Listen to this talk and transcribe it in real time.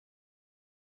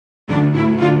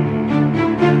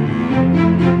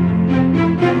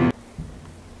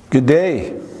Good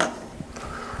day.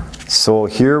 So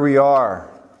here we are,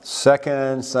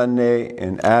 second Sunday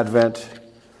in Advent.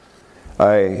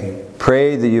 I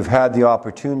pray that you've had the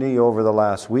opportunity over the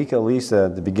last week, at least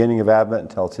at the beginning of Advent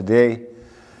until today,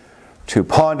 to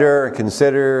ponder and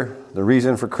consider the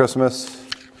reason for Christmas.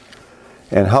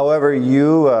 And however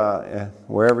you,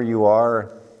 wherever you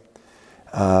are,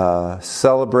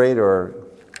 celebrate, or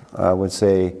I would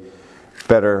say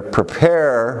better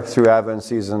prepare through Advent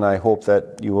season, I hope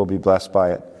that you will be blessed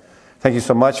by it. Thank you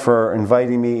so much for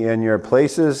inviting me in your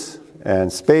places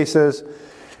and spaces,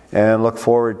 and look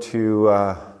forward to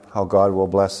how God will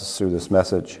bless us through this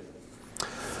message.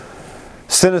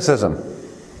 Cynicism.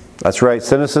 That's right,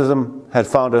 cynicism had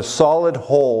found a solid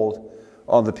hold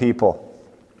on the people.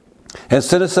 And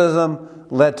cynicism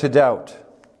led to doubt.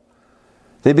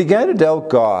 They began to doubt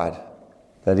God,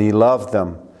 that He loved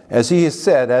them, as He has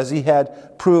said, as He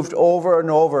had proved over and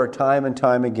over, time and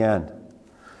time again.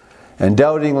 And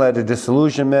doubting led to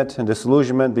disillusionment, and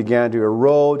disillusionment began to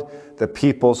erode the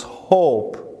people's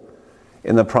hope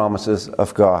in the promises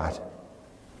of God.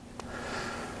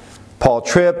 Paul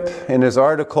Tripp, in his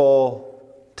article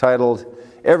titled,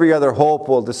 "Every Other Hope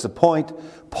Will Disappoint,"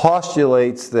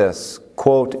 postulates this,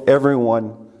 quote,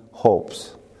 "Everyone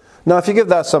hopes." Now, if you give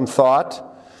that some thought,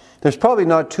 there's probably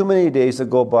not too many days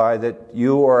that go by that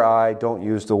you or I don't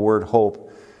use the word hope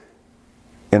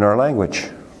in our language,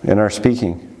 in our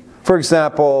speaking. For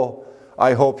example,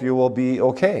 I hope you will be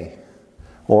okay.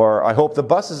 Or I hope the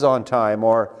bus is on time.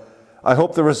 Or I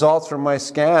hope the results from my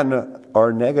scan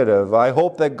are negative. I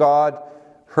hope that God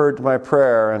heard my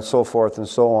prayer, and so forth and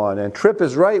so on. And Tripp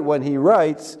is right when he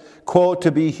writes, quote,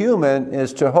 "To be human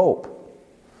is to hope."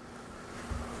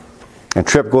 And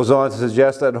Tripp goes on to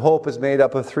suggest that hope is made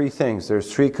up of three things.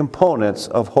 There's three components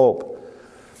of hope: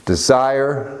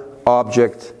 desire,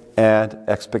 object, and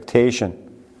expectation.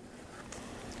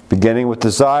 Beginning with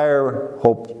desire,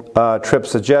 Tripp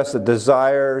suggests that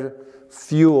desire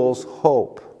fuels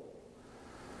hope.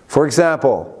 For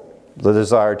example, the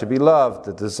desire to be loved,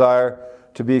 the desire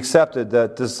to be accepted, the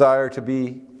desire to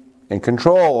be in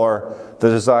control, or the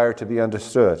desire to be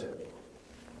understood.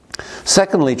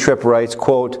 Secondly, Tripp writes,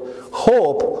 quote,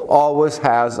 "Hope always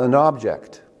has an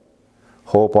object."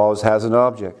 Hope always has an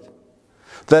object.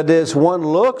 That is, one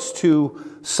looks to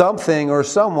something or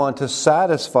someone to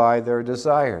satisfy their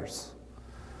desires.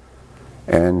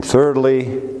 And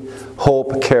thirdly,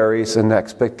 hope carries an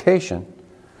expectation.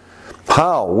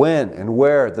 How, when, and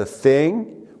where the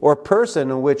thing or person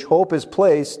in which hope is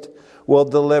placed will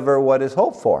deliver what is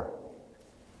hoped for.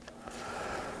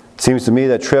 It seems to me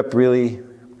that Tripp really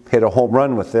hit a home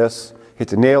run with this, hit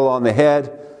the nail on the head.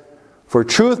 For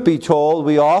truth be told,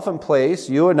 we often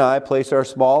you and I place our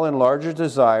small and larger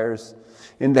desires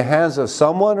in the hands of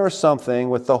someone or something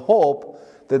with the hope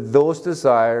that those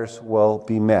desires will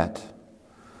be met.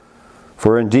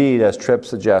 For indeed, as Tripp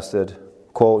suggested,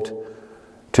 quote,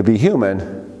 "To be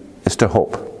human is to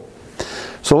hope."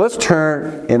 So let's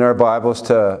turn in our Bibles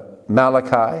to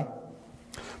Malachi,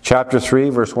 chapter 3,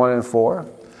 verse 1 and 4.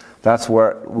 That's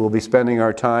where we'll be spending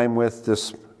our time with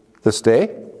this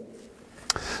day.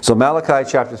 So Malachi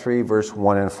chapter 3, verse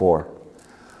 1 and 4.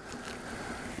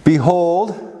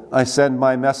 "Behold, I send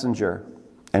my messenger,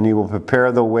 and he will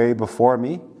prepare the way before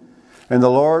me. And the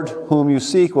Lord whom you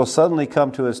seek will suddenly come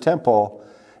to his temple,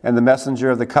 and the messenger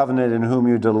of the covenant in whom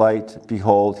you delight,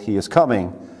 behold, he is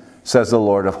coming, says the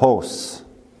Lord of hosts.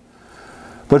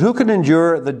 But who can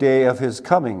endure the day of his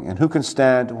coming, and who can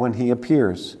stand when he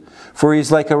appears? For he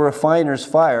is like a refiner's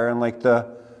fire, and like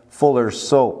fuller's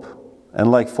soap.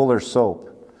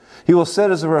 He will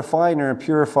sit as a refiner and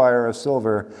purifier of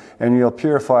silver, and he'll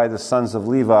purify the sons of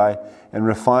Levi, and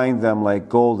refine them like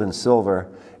gold and silver,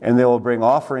 and they will bring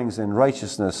offerings in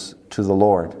righteousness to the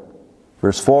Lord."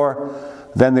 Verse 4,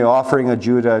 "Then the offering of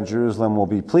Judah and Jerusalem will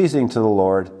be pleasing to the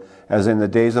Lord, as in the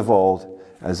days of old,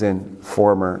 as in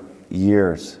former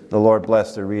years." The Lord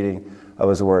bless the reading of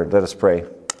His word. Let us pray.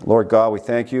 Lord God, we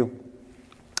thank you.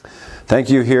 Thank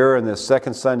you here in this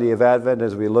second Sunday of Advent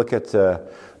as we look at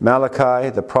Malachi,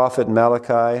 the prophet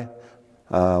Malachi,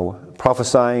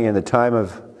 prophesying in the time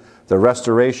of the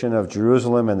restoration of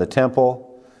Jerusalem and the temple.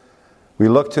 We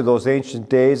look to those ancient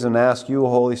days and ask you,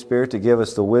 Holy Spirit, to give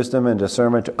us the wisdom and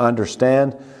discernment to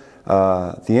understand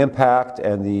the impact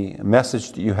and the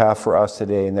message that you have for us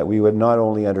today, and that we would not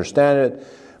only understand it,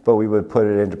 but we would put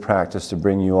it into practice to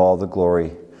bring you all the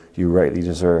glory you rightly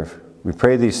deserve. We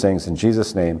pray these things in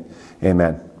Jesus' name.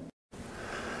 Amen.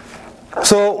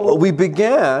 So we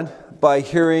began by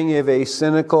hearing of a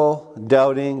cynical,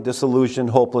 doubting, disillusioned,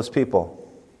 hopeless people.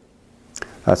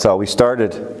 That's how we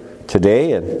started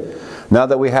today. And now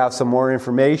that we have some more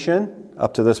information,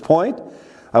 up to this point.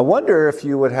 I wonder if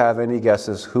you would have any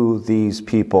guesses who these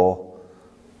people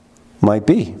might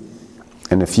be.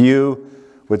 And if you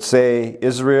would say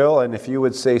Israel, and if you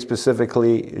would say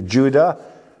specifically Judah,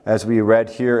 as we read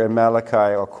here in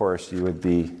Malachi, of course, you would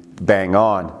be bang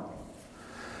on.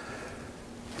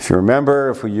 If you remember,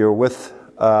 if you were with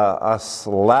us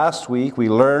last week, we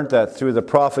learned that through the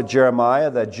prophet Jeremiah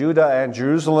that Judah and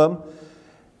Jerusalem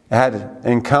had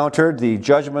encountered the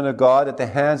judgment of God at the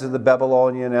hands of the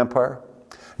Babylonian Empire.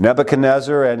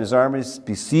 Nebuchadnezzar and his armies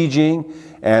besieging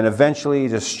and eventually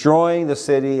destroying the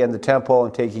city and the temple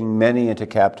and taking many into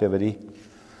captivity.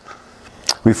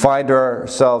 We find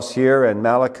ourselves here in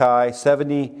Malachi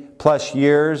 70 plus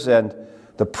years, and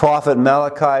the prophet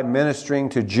Malachi ministering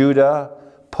to Judah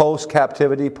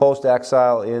post-captivity,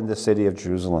 post-exile in the city of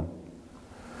Jerusalem.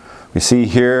 We see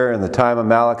here in the time of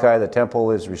Malachi, the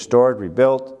temple is restored,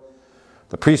 rebuilt.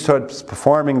 The priesthood is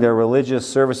performing their religious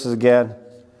services again.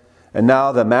 And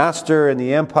now the master in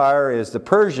the empire is the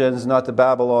Persians, not the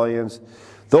Babylonians.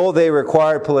 Though they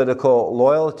required political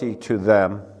loyalty to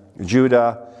them,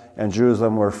 Judah and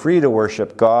Jerusalem were free to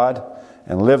worship God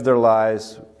and live their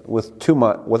lives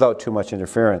without too much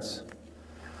interference.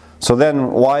 So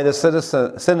then, why the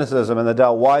cynicism and the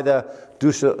doubt? Why the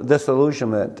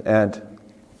disillusionment and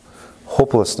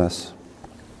hopelessness?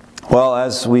 Well,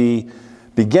 as we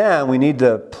began, we need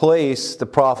to place the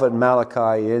prophet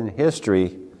Malachi in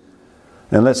history.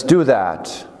 And let's do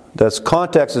that. This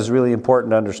context is really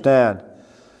important to understand.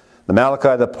 The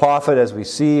Malachi, the prophet, as we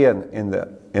see in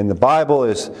the Bible,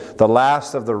 is the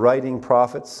last of the writing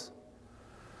prophets.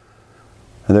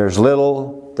 And there's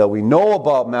little that we know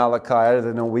about Malachi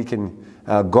other than we can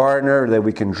garner, that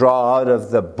we can draw out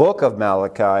of the book of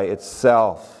Malachi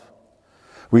itself.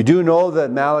 We do know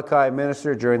that Malachi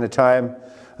ministered during the time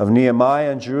of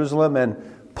Nehemiah in Jerusalem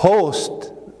and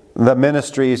post the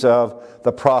ministries of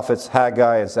the prophets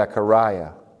Haggai and Zechariah.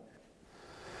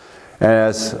 And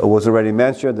as was already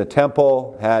mentioned, the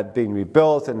temple had been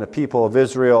rebuilt and the people of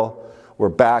Israel were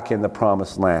back in the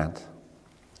promised land.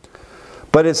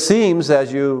 But it seems,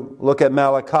 as you look at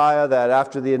Malachi, that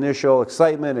after the initial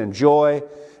excitement and joy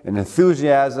and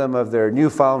enthusiasm of their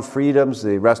newfound freedoms,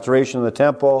 the restoration of the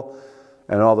temple,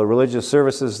 and all the religious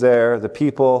services there, the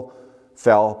people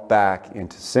fell back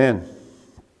into sin.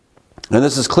 And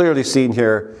this is clearly seen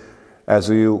here as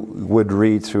you would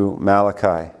read through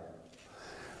Malachi.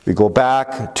 We go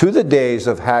back to the days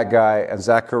of Haggai and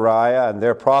Zechariah and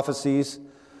their prophecies.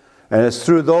 And it's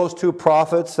through those two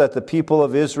prophets that the people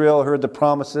of Israel heard the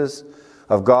promises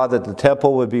of God that the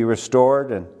temple would be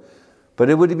restored. But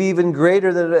it would be even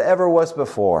greater than it ever was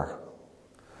before.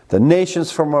 The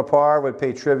nations from afar would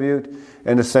pay tribute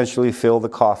and essentially fill the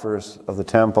coffers of the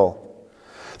temple.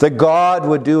 That God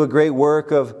would do a great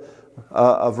work of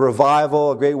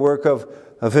revival, a great work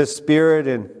of His Spirit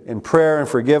in prayer and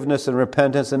forgiveness and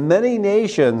repentance. And many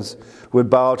nations would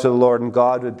bow to the Lord and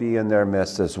God would be in their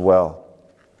midst as well.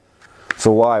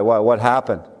 So why? What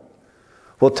happened?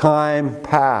 Well, time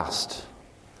passed.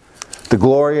 The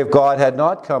glory of God had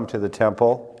not come to the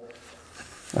temple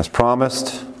as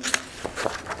promised.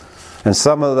 And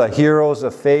some of the heroes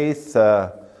of faith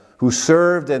who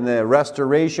served in the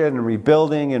restoration and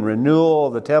rebuilding and renewal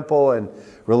of the temple and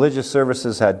religious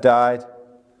services had died.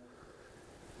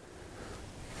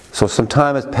 So some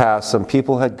time had passed, some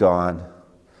people had gone.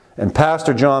 And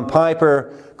Pastor John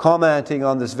Piper, commenting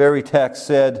on this very text,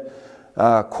 said,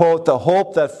 quote, "The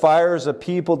hope that fires a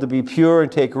people to be pure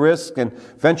and take risks and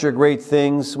venture great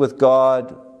things with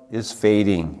God is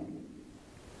fading."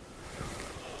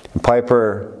 And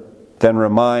Piper then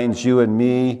reminds you and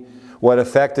me what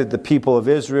affected the people of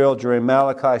Israel during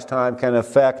Malachi's time can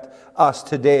affect us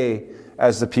today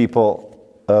as the people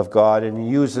of God. And he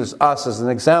uses us as an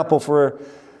example for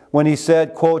when he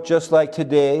said, quote, "Just like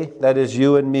today, that is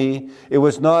you and me, it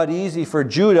was not easy for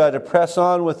Judah to press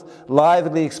on with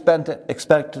lively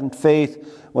expectant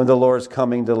faith when the Lord's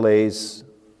coming delays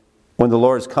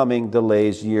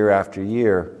year after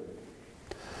year."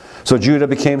 So Judah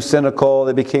became cynical,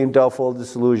 they became doubtful,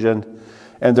 disillusioned,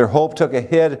 and their hope took a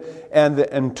hit, and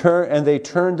they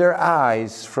turned their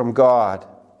eyes from God.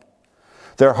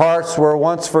 Their hearts were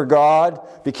once for God,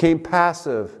 became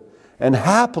passive and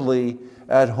happily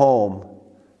at home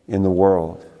in the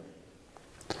world.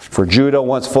 For Judah,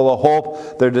 once full of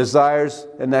hope, their desires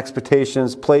and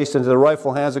expectations placed into the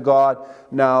rightful hands of God,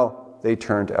 now they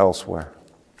turned elsewhere.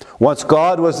 Once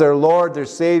God was their Lord, their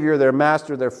Savior, their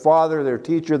Master, their Father, their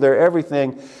Teacher, their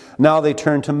everything, now they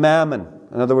turned to mammon.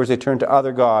 In other words, they turned to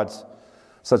other gods,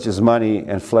 such as money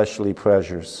and fleshly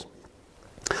pleasures.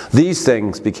 These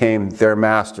things became their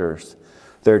masters,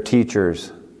 their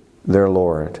teachers, their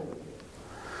Lord.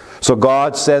 So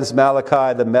God sends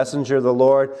Malachi, the messenger of the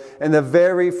Lord, and the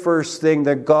very first thing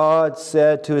that God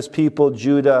said to his people,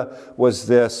 Judah, was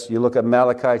this. You look at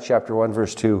Malachi chapter 1,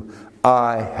 verse 2.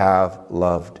 I have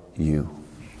loved you.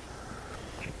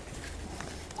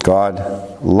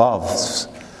 God loves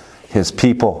his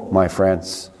people, my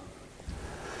friends.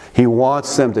 He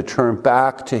wants them to turn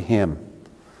back to him,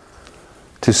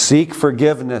 to seek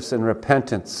forgiveness and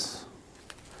repentance,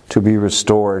 to be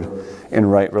restored in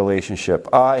right relationship.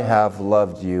 I have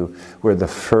loved you were the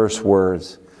first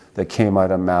words that came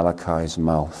out of Malachi's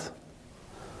mouth.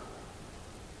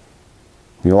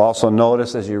 You'll also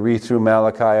notice as you read through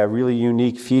Malachi a really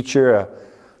unique feature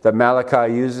that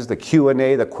Malachi uses, the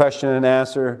Q&A, the question and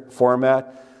answer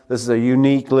format. This is a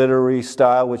unique literary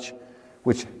style which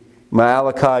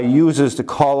Malachi uses to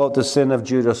call out the sin of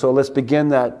Judah. So let's begin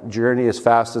that journey as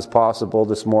fast as possible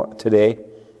today.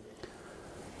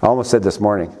 I almost said this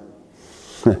morning.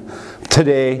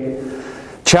 Today,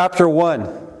 chapter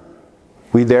 1.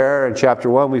 In chapter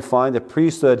 1 we find the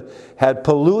priesthood had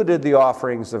polluted the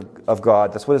offerings of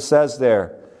God. That's what it says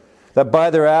there. That by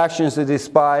their actions they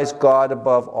despised God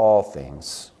above all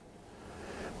things.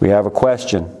 We have a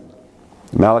question.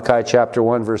 Malachi chapter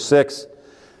 1 verse 6.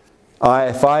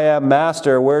 If I am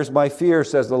master, where's my fear,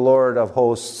 says the Lord of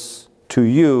hosts to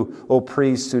you, O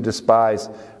priests who despise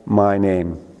my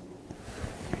name.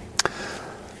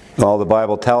 All the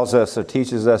Bible tells us or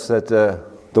teaches us that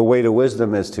the way to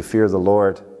wisdom is to fear the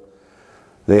Lord.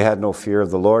 They had no fear of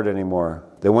the Lord anymore.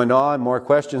 They went on, more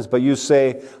questions, but you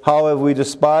say, how have we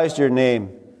despised your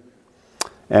name?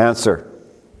 Answer,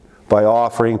 by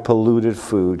offering polluted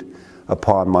food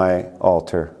upon my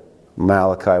altar.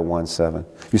 Malachi 1:7.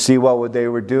 You see what they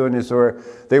were doing is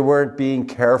they weren't being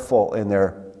careful in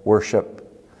their worship.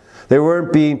 They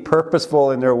weren't being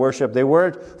purposeful in their worship. They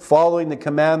weren't following the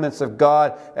commandments of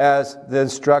God as the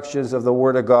instructions of the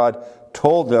Word of God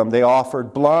told them. They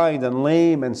offered blind and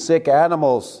lame and sick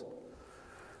animals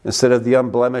instead of the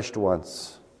unblemished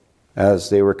ones as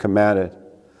they were commanded.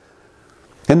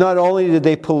 And not only did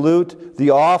they pollute the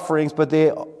offerings, but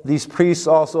these priests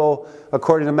also,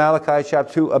 according to Malachi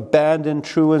chapter 2, abandoned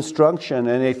true instruction,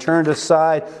 and they turned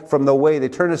aside from the way. They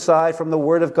turned aside from the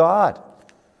Word of God.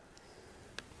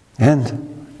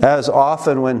 And as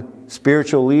often when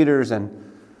spiritual leaders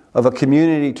of a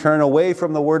community turn away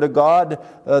from the Word of God,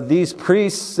 these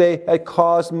priests, they had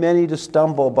caused many to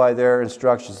stumble by their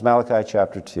instructions. Malachi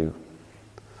chapter 2.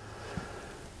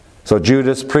 So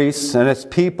Judah's priests and its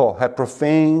people had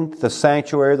profaned the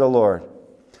sanctuary of the Lord.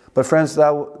 But friends,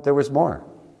 there was more.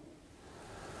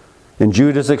 In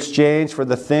Judah's exchange for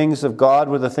the things of God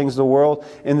with the things of the world,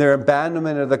 in their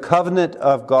abandonment of the covenant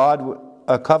of God,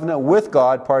 a covenant with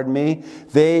God,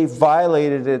 they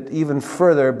violated it even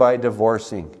further by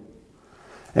divorcing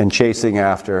and chasing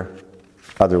after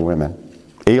other women.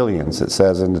 Aliens, it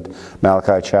says in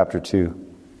Malachi chapter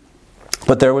 2.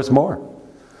 But there was more.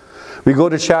 We go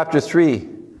to chapter 3,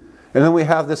 and then we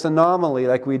have this anomaly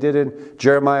like we did in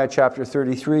Jeremiah chapter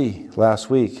 33 last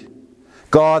week.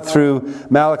 God, through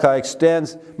Malachi,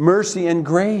 extends mercy and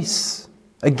grace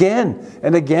again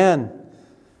and again.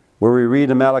 Where we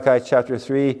read in Malachi chapter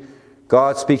 3,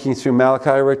 God speaking through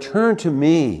Malachi, return to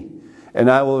me, and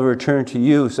I will return to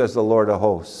you, says the Lord of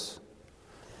hosts.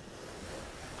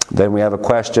 Then we have a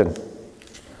question.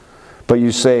 But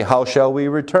you say, how shall we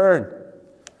return?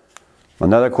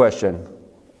 Another question.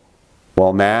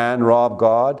 Will man rob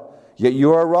God? Yet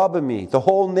you are robbing me, the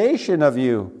whole nation of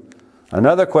you.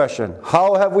 Another question.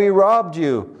 How have we robbed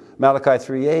you? Malachi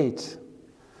 3:8.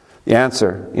 The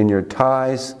answer, in your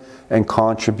tithes and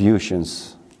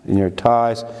contributions. In your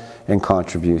tithes and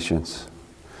contributions.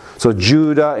 So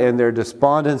Judah, in their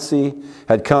despondency,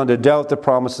 had come to doubt the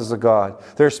promises of God.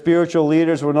 Their spiritual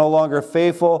leaders were no longer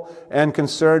faithful and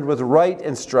concerned with right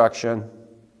instruction.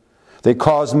 They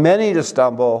caused many to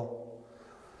stumble.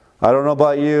 I don't know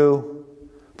about you,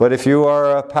 but if you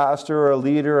are a pastor or a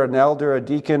leader, an elder, a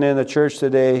deacon in the church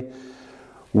today,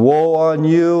 woe on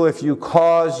you if you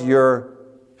cause your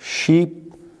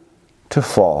sheep to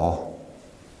fall.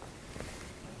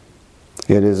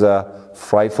 It is a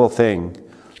frightful thing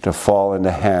to fall in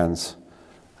the hands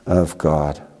of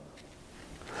God.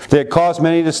 They had caused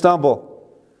many to stumble.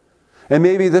 And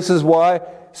maybe this is why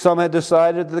some had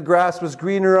decided that the grass was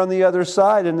greener on the other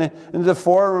side and the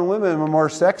foreign women were more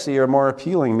sexy or more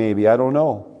appealing, maybe. I don't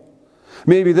know.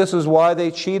 Maybe this is why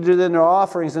they cheated in their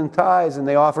offerings and tithes, and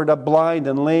they offered up blind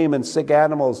and lame and sick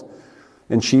animals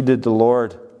and cheated the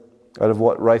Lord out of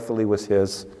what rightfully was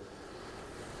His.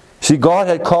 See, God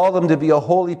had called them to be a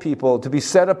holy people, to be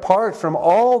set apart from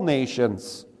all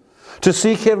nations, to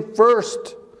seek Him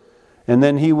first, and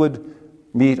then He would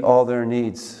meet all their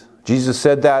needs Jesus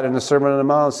said that in the Sermon on the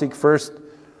Mount, seek first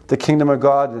the kingdom of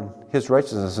God and his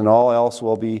righteousness, and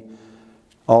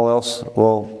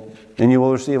and you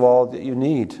will receive all that you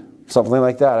need. Something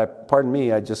like that. Pardon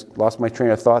me, I just lost my train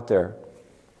of thought there.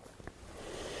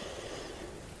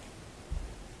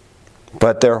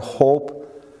 But their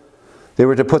hope, they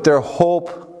were to put their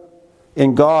hope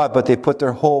in God, but they put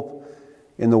their hope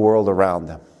in the world around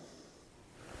them.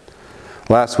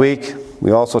 Last week,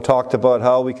 we also talked about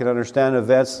how we can understand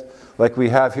events like we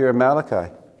have here in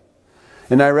Malachi.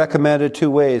 And I recommended 2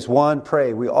 ways. One,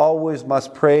 pray. We always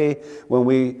must pray when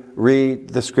we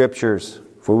read the Scriptures.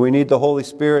 For we need the Holy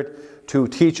Spirit to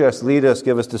teach us, lead us,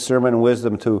 give us discernment and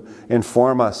wisdom to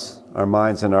inform us, our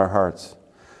minds and our hearts.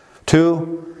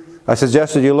 2, I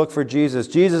suggested you look for Jesus.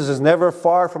 Jesus is never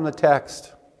far from the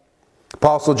text.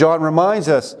 Apostle John reminds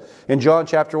us in John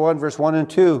chapter 1, verse 1 and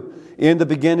 2, in the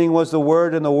beginning was the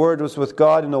Word, and the Word was with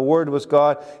God, and the Word was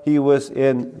God. He was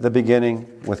in the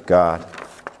beginning with God.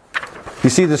 You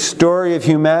see, the story of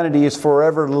humanity is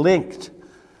forever linked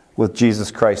with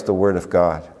Jesus Christ, the Word of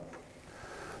God.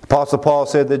 Apostle Paul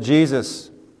said that Jesus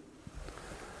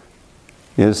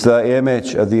is the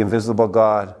image of the invisible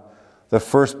God, the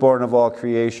firstborn of all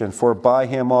creation. For by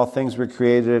him all things were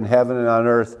created in heaven and on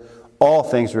earth. All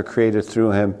things were created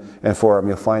through him and for him.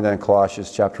 You'll find that in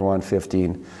Colossians chapter 1,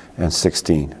 15 and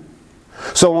 16.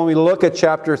 So when we look at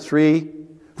chapter 3,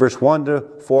 verse 1 to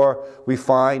 4, we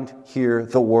find here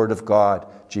the Word of God,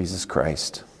 Jesus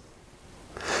Christ.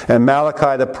 And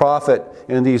Malachi the prophet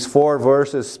in these 4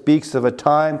 verses speaks of a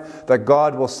time that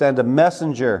God will send a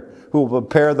messenger who will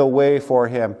prepare the way for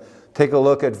him. Take a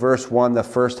look at verse 1, the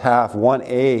first half,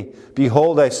 1a.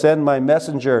 Behold, I send my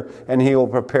messenger, and he will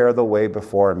prepare the way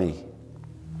before me.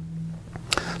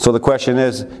 So the question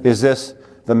is this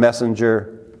the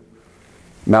messenger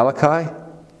Malachi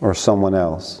or someone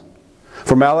else?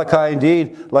 For Malachi,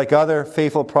 indeed, like other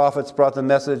faithful prophets, brought the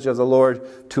message of the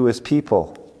Lord to his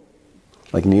people,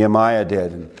 like Nehemiah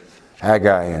did, and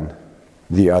Haggai and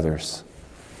the others.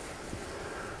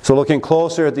 So looking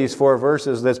closer at these 4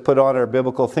 verses, let's put on our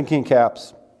biblical thinking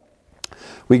caps.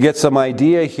 We get some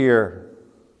idea here.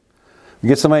 We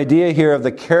get some idea here of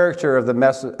the character of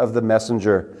the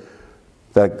messenger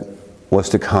that was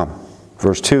to come.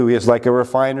 Verse 2, he is like a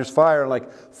refiner's fire,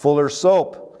 like fuller's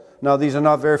soap. Now, these are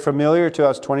not very familiar to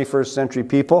us 21st century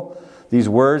people, these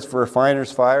words for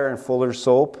refiner's fire and fuller's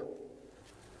soap.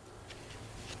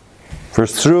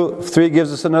 Verse 3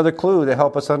 gives us another clue to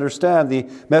help us understand. The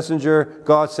messenger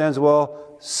God sends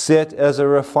will sit as a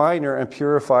refiner and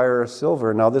purifier of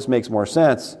silver. Now, this makes more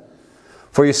sense.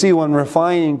 For you see, when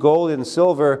refining gold and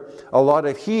silver, a lot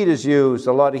of heat is used.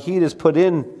 A lot of heat is put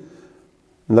in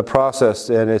the process,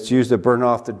 and it's used to burn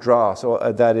off the dross. So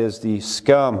that is the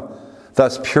scum,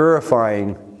 thus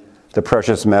purifying the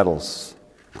precious metals,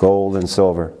 gold and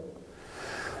silver.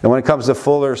 And when it comes to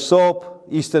fuller's soap,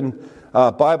 Easton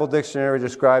Bible Dictionary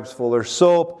describes fuller's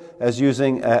soap as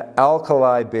using an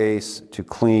alkali base to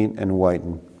clean and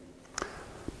whiten.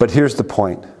 But here's the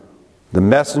point. The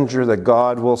messenger that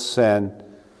God will send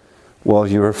will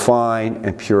refine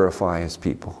and purify his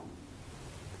people.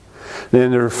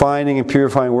 In the refining and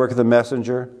purifying work of the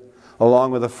messenger,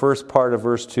 along with the first part of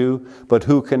verse 2, but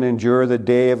who can endure the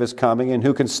day of his coming and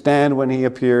who can stand when he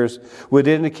appears, would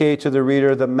indicate to the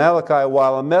reader that Malachi,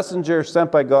 while a messenger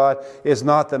sent by God, is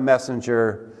not the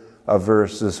messenger of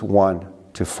verses 1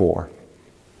 to 4.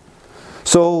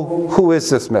 So, who is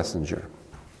this messenger?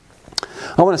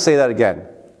 I want to say that again.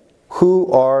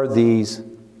 Who are these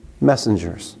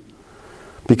messengers?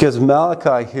 Because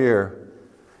Malachi here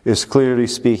is clearly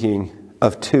speaking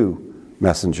of 2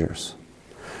 messengers.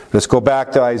 Let's go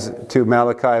back to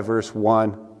Malachi verse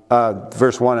 1,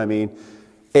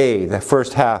 A, the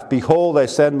first half. Behold, I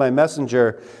send my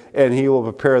messenger, and he will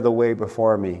prepare the way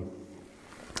before me.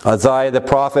 Isaiah the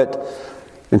prophet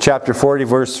in chapter 40,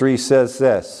 verse 3 says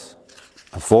this,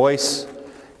 a voice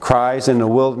cries in the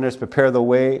wilderness, prepare the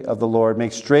way of the Lord.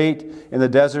 Make straight in the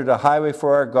desert a highway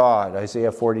for our God.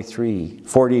 Isaiah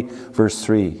 40, verse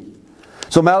 3.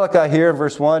 So Malachi here in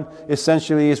verse 1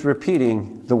 essentially is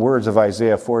repeating the words of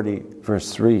Isaiah 40,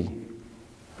 verse 3.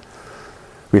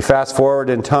 We fast forward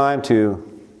in time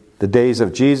to the days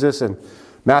of Jesus. In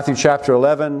Matthew chapter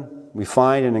 11, we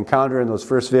find and encounter in those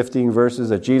first 15 verses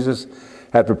that Jesus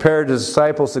had prepared his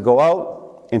disciples to go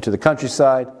out into the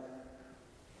countryside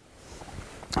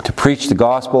to preach the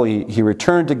gospel. He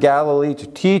returned to Galilee to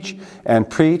teach and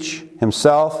preach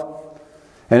himself.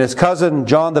 And his cousin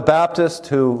John the Baptist,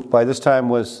 who by this time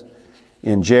was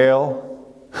in jail,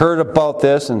 heard about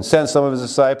this and sent some of his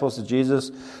disciples to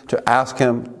Jesus to ask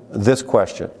him this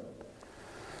question.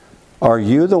 Are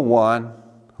you the one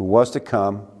who was to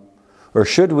come, Or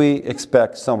should we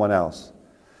expect someone else?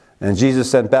 And Jesus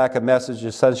sent back a message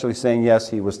essentially saying, yes,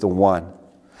 he was the one.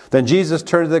 Then Jesus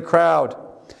turned to the crowd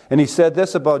and he said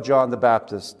this about John the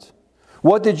Baptist.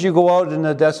 What did you go out in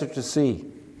the desert to see?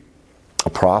 A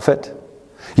prophet?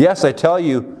 Yes, I tell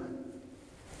you,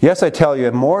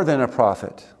 more than a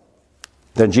prophet.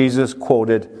 Then Jesus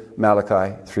quoted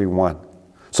Malachi 3:1.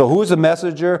 So who is the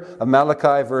messenger of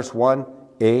Malachi verse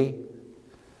 1a?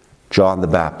 John the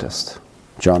Baptist.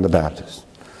 John the Baptist.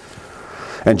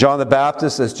 And John the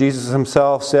Baptist, as Jesus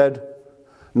himself said,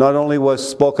 not only was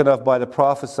spoken of by the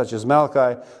prophets such as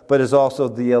Malachi, but is also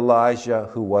the Elijah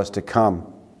who was to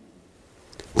come.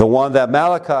 The one that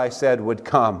Malachi said would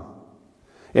come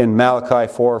in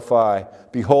Malachi 4:5.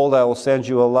 Behold, I will send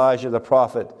you Elijah the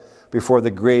prophet before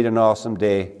the great and awesome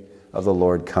day of the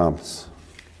Lord comes.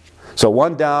 So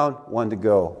one down, one to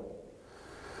go.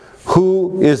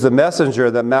 Who is the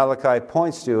messenger that Malachi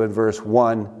points to in verse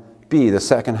 1b, the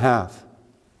second half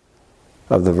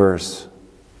of the verse?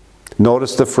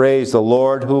 Notice the phrase, the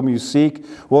Lord whom you seek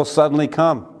will suddenly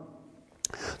come.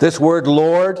 This word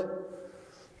Lord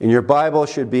in your Bible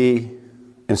should be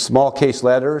in small case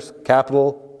letters,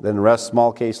 capital, then the rest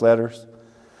small case letters.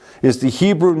 Is the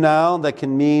Hebrew noun that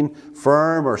can mean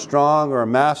firm or strong or a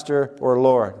master or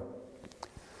Lord.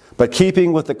 But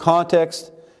keeping with the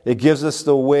context, it gives us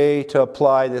the way to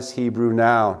apply this Hebrew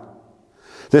noun.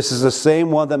 This is the same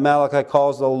one that Malachi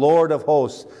calls the Lord of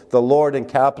hosts, the Lord in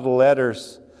capital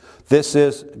letters. This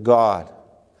is God.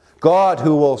 God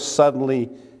who will suddenly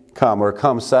come or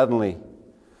come suddenly.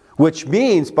 Which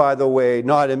means, by the way,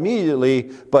 not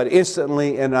immediately, but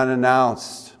instantly and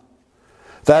unannounced.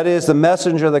 That is, the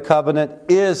messenger of the covenant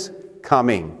is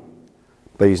coming,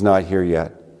 but he's not here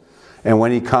yet. And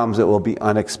when he comes, it will be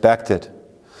unexpected.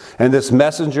 And this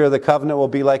messenger of the covenant will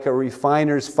be like a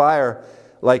refiner's fire,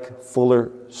 like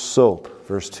fuller soap.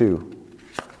 Verse 2.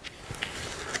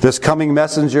 This coming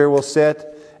messenger will sit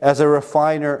as a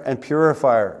refiner and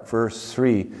purifier, verse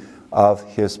 3, of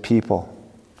his people.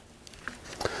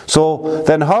 So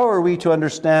then how are we to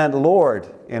understand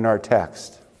Lord in our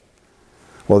text?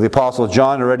 Well, the Apostle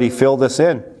John already filled this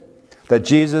in, that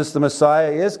Jesus the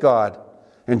Messiah is God.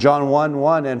 In John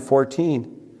 1:1 and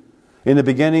 14. In the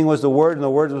beginning was the Word, and the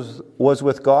Word was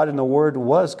with God, and the Word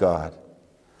was God.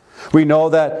 We know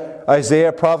that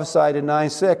Isaiah prophesied in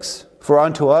 9:6, for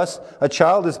unto us a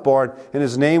child is born, and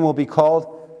his name will be called,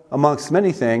 amongst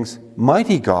many things,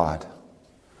 Mighty God.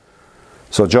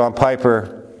 So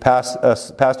Pastor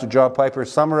John Piper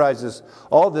summarizes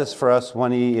all this for us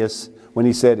when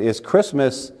he said, is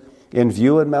Christmas in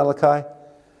view in Malachi?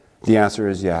 The answer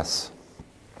is yes.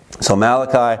 So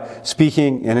Malachi,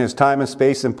 speaking in his time and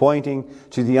space and pointing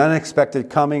to the unexpected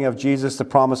coming of Jesus, the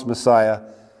promised Messiah,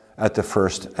 at the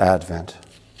first advent.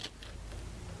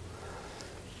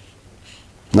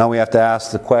 Now we have to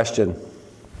ask the question,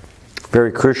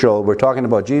 very crucial, we're talking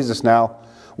about Jesus now,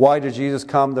 why did Jesus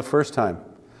come the first time?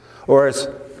 Or as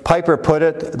Piper put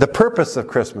it, the purpose of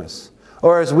Christmas.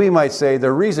 Or as we might say,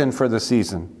 the reason for the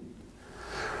season.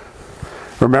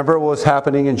 Remember what was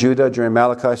happening in Judah during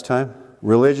Malachi's time?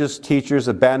 Religious teachers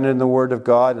abandoned the word of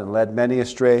God and led many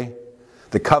astray.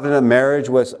 The covenant marriage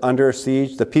was under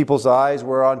siege. The people's eyes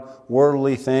were on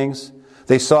worldly things.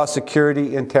 They saw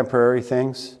security in temporary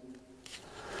things.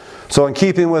 So in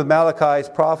keeping with Malachi's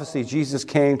prophecy, Jesus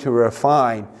came to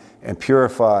refine and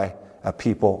purify a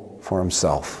people for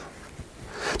himself.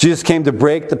 Jesus came to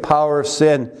break the power of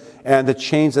sin and the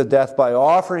chains of death by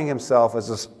offering himself as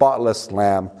a spotless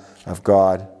Lamb of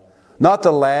God. Not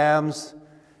the lambs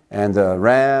and the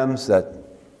rams that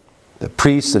the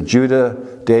priests of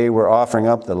Judah day were offering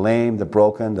up, the lame, the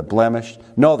broken, the blemished.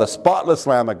 No, the spotless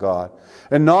Lamb of God.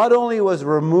 And not only was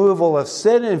removal of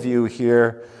sin in view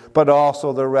here, but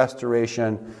also the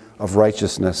restoration of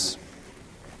righteousness.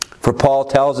 For Paul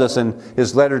tells us in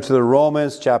his letter to the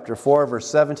Romans, chapter 4, verse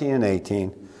 17 and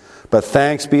 18, but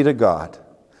thanks be to God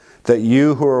that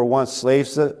you who were once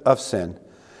slaves of sin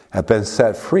have been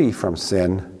set free from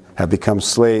sin, have become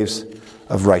slaves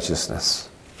of righteousness.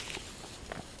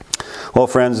 Well,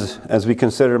 friends, as we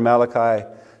consider Malachi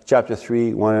chapter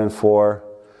 3, 1 and 4,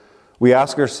 we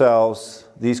ask ourselves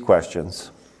these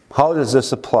questions. How does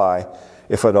this apply,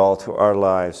 if at all, to our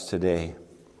lives today?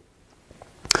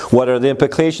 What are the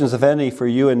implications, if any, for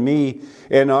you and me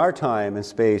in our time and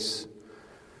space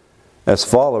as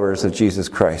followers of Jesus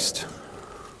Christ?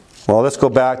 Well, let's go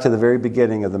back to the very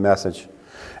beginning of the message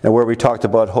and where we talked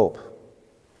about hope.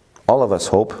 All of us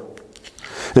hope.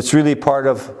 It's really part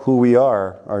of who we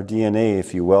are, our DNA,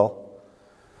 if you will.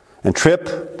 And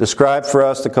Tripp described for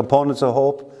us the components of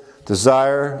hope: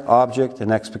 desire, object,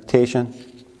 and expectation.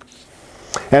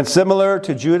 And similar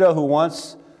to Judah, who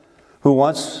once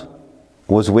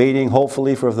was waiting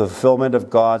hopefully for the fulfillment of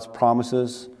God's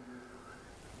promises,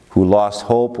 who lost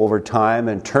hope over time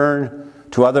and turned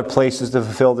to other places to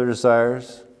fulfill their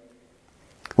desires.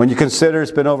 When you consider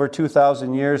it's been over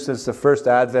 2,000 years since the first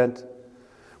Advent,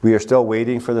 we are still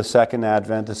waiting for the second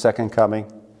Advent, the second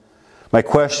coming. My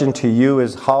question to you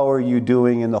is, how are you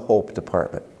doing in the hope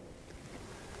department?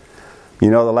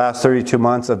 You know, the last 32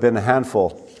 months have been a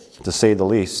handful, to say the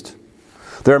least.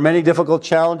 There are many difficult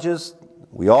challenges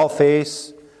we all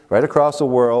face right across the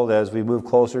world as we move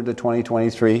closer to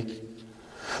 2023.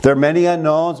 There are many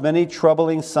unknowns, many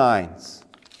troubling signs.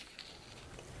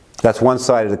 That's one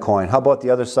side of the coin. How about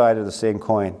the other side of the same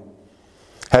coin?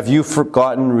 Have you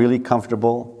gotten really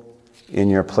comfortable in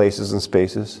your places and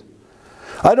spaces?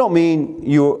 I don't mean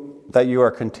that you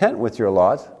are content with your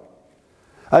lot.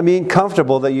 I mean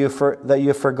comfortable that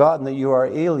you've forgotten that you are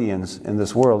aliens in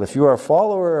this world. If you are a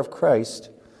follower of Christ,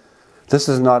 this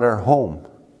is not our home.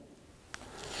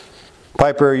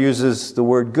 Piper uses the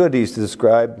word goodies to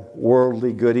describe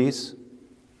worldly goodies.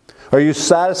 Are you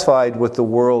satisfied with the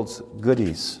world's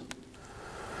goodies?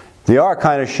 They are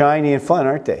kind of shiny and fun,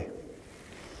 aren't they?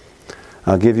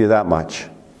 I'll give you that much.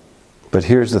 But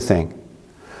here's the thing.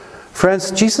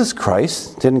 Friends, Jesus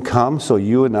Christ didn't come so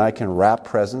you and I can wrap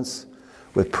presents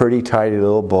with pretty tidy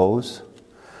little bows,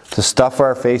 to stuff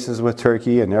our faces with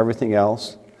turkey and everything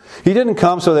else. He didn't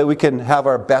come so that we can have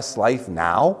our best life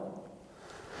now.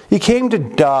 He came to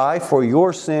die for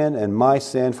your sin and my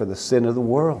sin, for the sin of the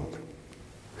world.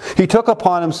 He took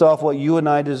upon himself what you and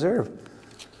I deserve,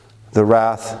 the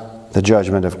wrath, the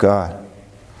judgment of God.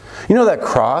 You know that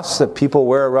cross that people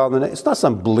wear around their neck? It's not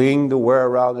some bling to wear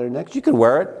around their necks. You can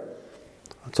wear it.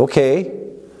 It's okay.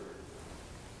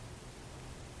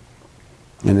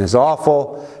 And as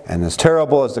awful and as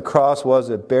terrible as the cross was,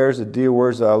 it bears the dear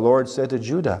words that our Lord said to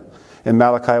Judah in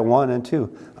Malachi 1 and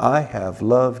 2. I have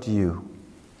loved you.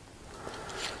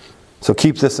 So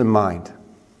keep this in mind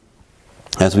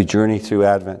as we journey through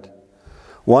Advent.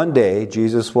 One day,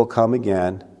 Jesus will come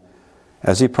again,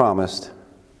 as he promised,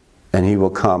 and he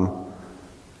will come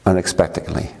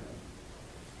unexpectedly.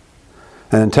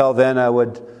 And until then, I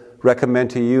would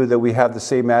recommend to you that we have the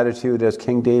same attitude as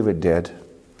King David did.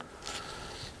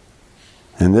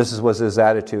 And this was his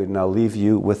attitude, and I'll leave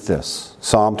you with this.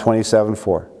 Psalm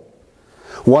 27:4.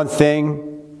 One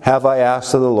thing have I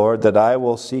asked of the Lord, that I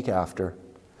will seek after,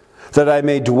 that I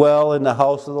may dwell in the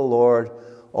house of the Lord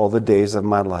all the days of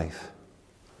my life,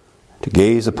 to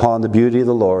gaze upon the beauty of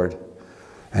the Lord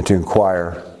and to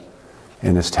inquire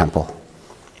in his temple.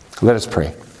 Let us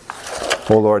pray.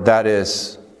 Oh Lord, that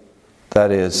is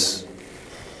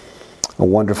a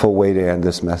wonderful way to end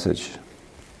this message.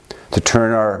 To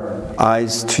turn our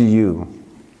eyes to you,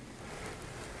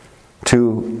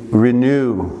 to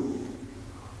renew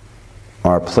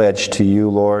our pledge to you,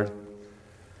 Lord,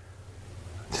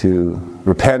 to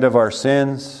repent of our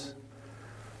sins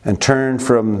and turn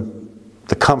from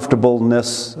the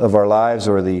comfortableness of our lives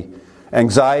or the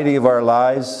anxiety of our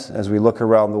lives as we look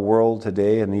around the world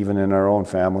today and even in our own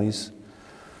families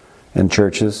and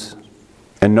churches,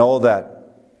 and know that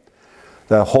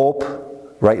the hope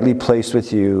rightly placed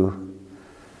with you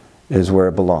is where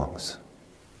it belongs.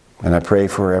 And I pray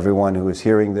for everyone who is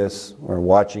hearing this or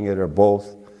watching it or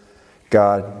both,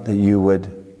 God, that you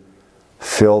would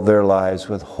fill their lives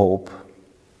with hope.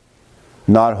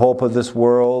 Not hope of this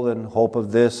world and hope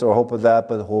of this or hope of that,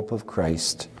 but hope of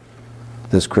Christ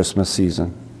this Christmas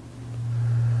season.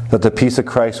 That the peace of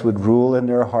Christ would rule in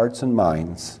their hearts and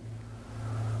minds.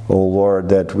 Oh Lord,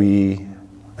 that we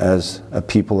as a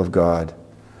people of God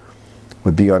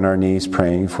would be on our knees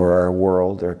praying for our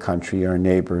world, our country, our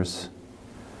neighbors.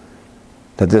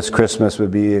 That this Christmas would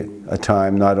be a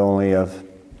time not only of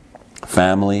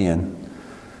family and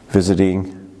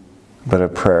visiting, but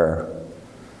of prayer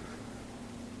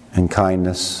and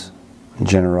kindness and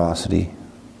generosity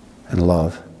and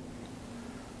love.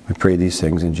 We pray these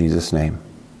things in Jesus' name.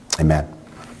 Amen.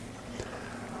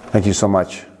 Thank you so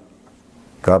much.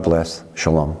 God bless.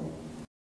 Shalom.